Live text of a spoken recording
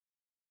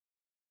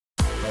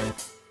Hello,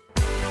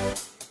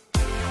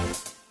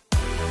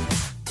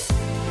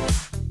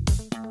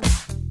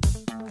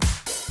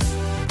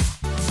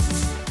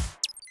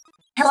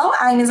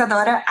 I'm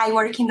Isadora. I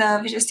work in the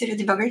Visual Studio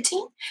Debugger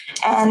team,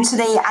 and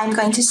today I'm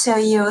going to show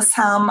you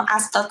some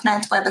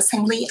ASP.NET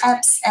WebAssembly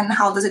apps and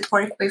how does it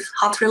work with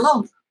Hot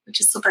Reload,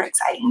 which is super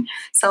exciting.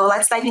 So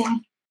let's dive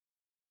in.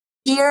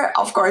 Here,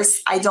 of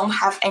course, I don't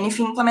have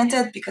anything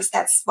implemented because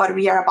that's what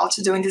we are about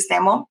to do in this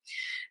demo.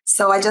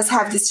 So I just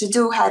have this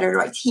to-do header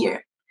right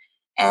here.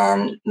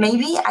 And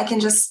maybe I can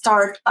just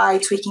start by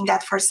tweaking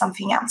that for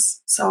something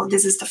else. So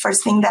this is the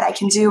first thing that I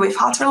can do with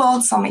Hot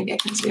Reload. So maybe I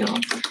can do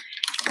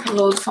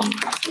reload from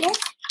here.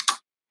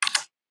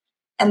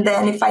 And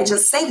then if I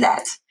just save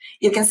that,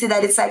 you can see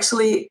that it's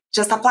actually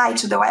just applied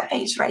to the web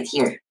page right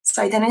here.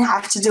 So I didn't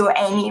have to do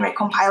any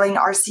recompiling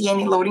or see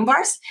any loading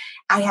bars.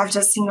 I have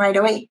just seen right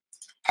away.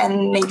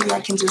 And maybe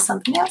I can do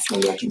something else.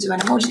 Maybe I can do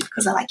an emoji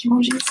because I like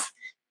emojis.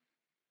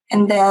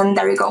 And then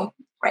there we go,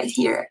 right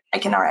here. I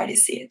can already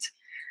see it.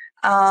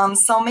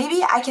 So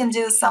maybe I can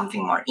do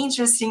something more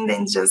interesting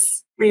than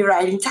just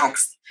rewriting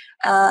text.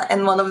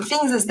 And one of the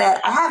things is that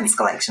I have this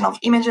collection of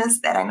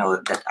images that I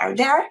know that are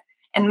there,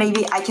 and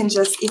maybe I can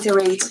just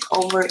iterate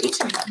over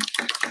each of them.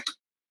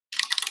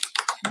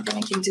 And then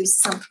I can do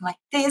something like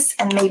this,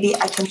 and maybe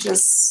I can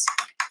just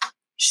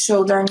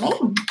show their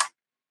name.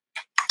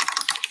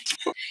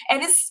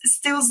 And it's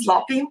still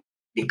sloppy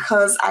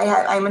because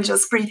I'm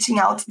just printing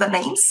out the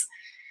names.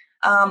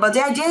 But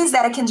the idea is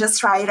that I can just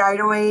try it right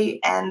away,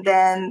 and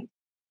then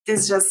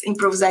this just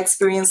improves the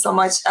experience so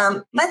much.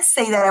 Let's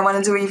say that I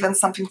want to do even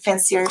something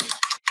fancier,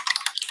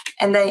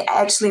 and I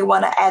actually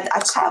want to add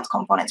a child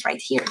component right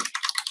here.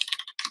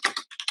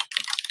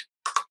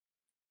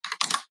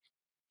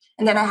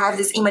 And then I have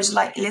this image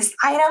list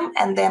item,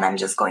 and then I'm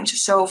just going to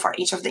show for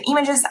each of the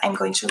images, I'm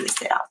going to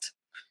list it out.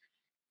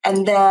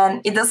 And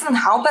then it doesn't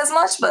help as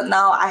much, but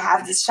now I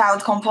have this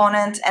child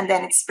component, and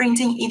then it's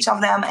printing each of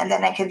them, and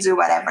then I can do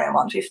whatever I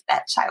want with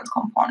that child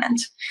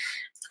component.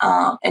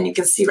 And you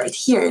can see right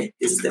here,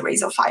 this is the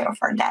Blazor file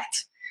for that.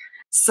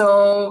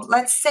 So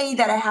let's say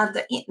that I have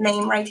the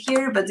name right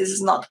here, but this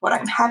is not what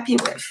I'm happy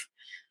with.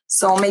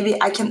 So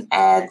maybe I can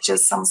add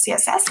just some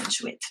CSS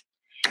into it.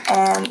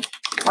 And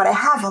what I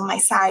have on my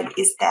side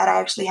is that I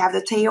actually have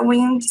the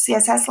Tailwind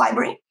CSS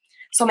library.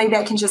 So maybe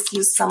I can just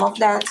use some of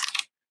that.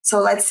 So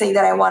let's say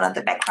that I wanted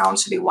the background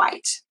to be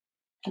white.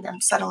 And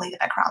then suddenly the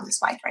background is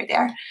white right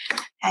there.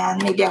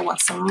 And maybe I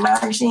want some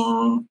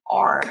merging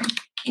or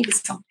maybe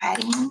some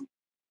padding.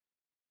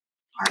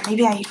 Or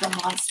maybe I even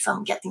want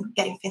some getting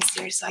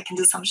fancier so I can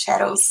do some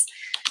shadows,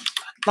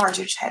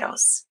 larger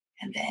shadows.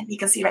 And then you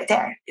can see right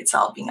there, it's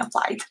all being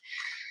applied.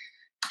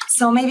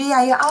 So maybe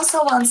I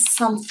also want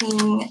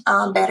something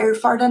better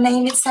for the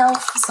name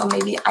itself. So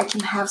maybe I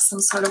can have some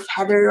sort of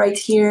header right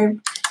here.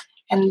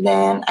 And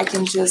then I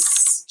can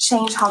just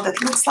change how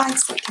that looks like.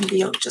 So it can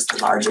be just a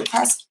larger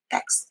text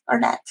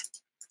or that.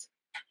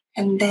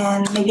 And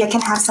then maybe I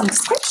can have some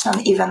description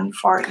even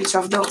for each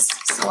of those.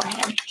 So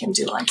I can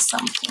do like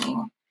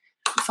something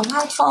with a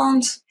light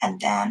font, and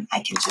then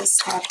I can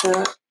just have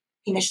the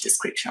image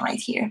description right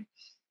here.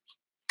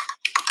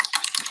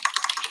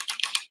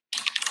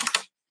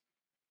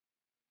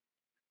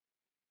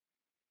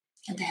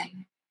 And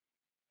then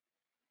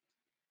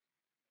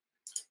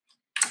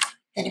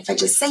if I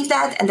just save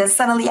that, and then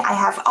suddenly I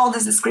have all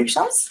these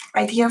descriptions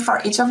right here for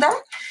each of them.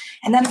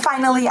 And then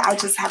finally, I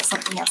just have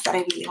something else that I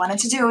really wanted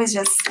to do is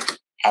just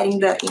adding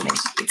the image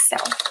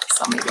itself.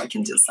 So maybe I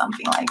can do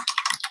something like,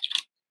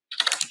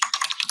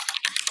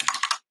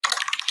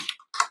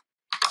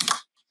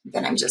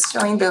 then I'm just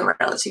showing the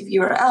relative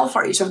URL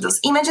for each of those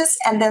images.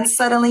 And then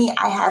suddenly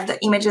I have the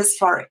images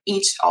for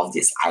each of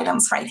these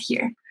items right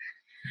here.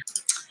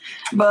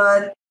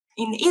 But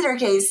in either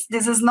case,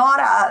 this is not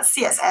a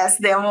CSS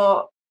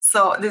demo.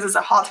 So this is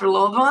a Hot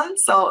Reload one.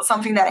 So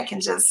something that I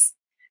can just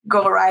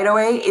go right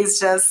away is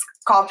just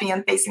copying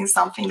and pasting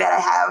something that I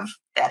have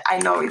that I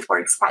know it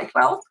works quite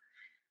well.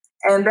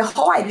 And the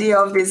whole idea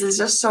of this is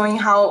just showing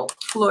how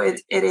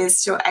fluid it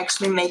is to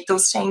actually make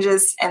those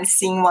changes and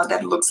seeing what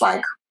that looks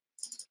like.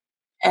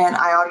 And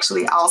I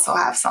actually also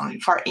have something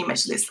for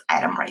image list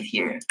item right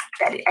here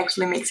that it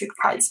actually makes it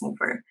quite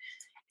smoother.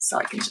 So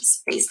I can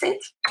just paste it.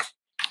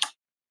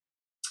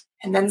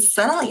 And then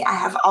suddenly I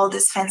have all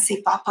these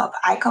fancy pop-up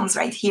icons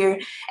right here.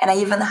 And I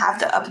even have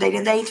the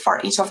updated date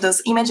for each of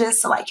those images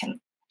so I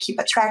can keep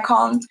a track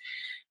on.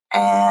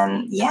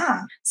 And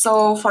yeah,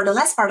 so for the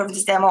last part of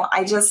this demo,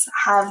 I just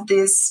have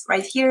this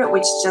right here,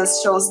 which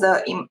just shows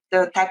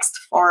the text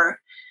for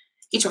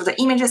each of the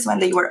images when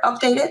they were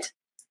updated.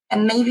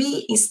 And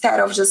maybe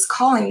instead of just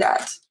calling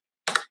that,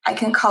 I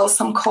can call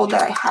some code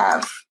that I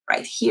have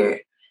right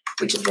here,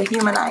 which is the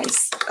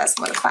Humanize let's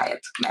modify it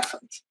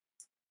method.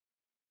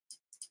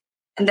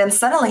 And then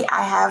suddenly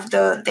I have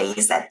the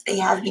days that they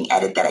have been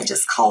added that I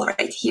just call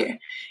right here.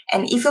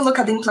 And if you look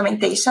at the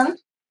implementation,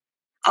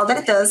 all that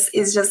it does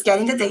is just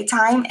getting the date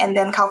time and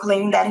then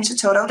calculating that into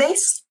total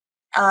days.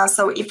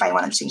 So if I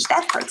want to change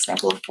that, for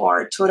example,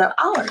 for total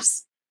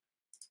hours,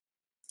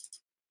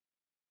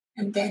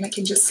 and then I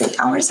can just say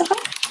hours of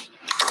it.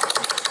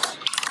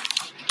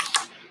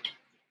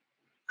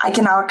 I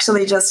can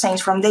actually just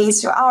change from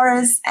days to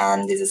hours,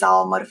 and this is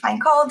all modifying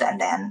code, and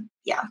then,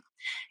 yeah.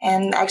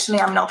 And actually,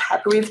 I'm not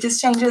happy with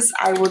these changes.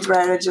 I would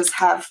rather just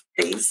have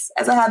days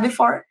as I had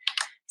before,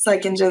 so I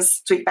can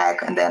just tweak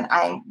back, and then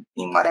I'm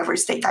in whatever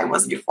state I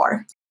was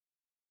before.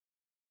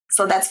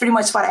 So that's pretty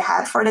much what I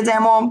had for the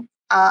demo.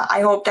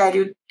 I hope that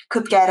you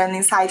could get an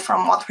insight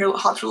from what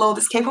Hot Reload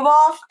is capable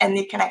of, and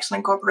you can actually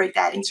incorporate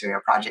that into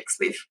your projects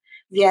with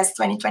VS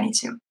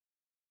 2022.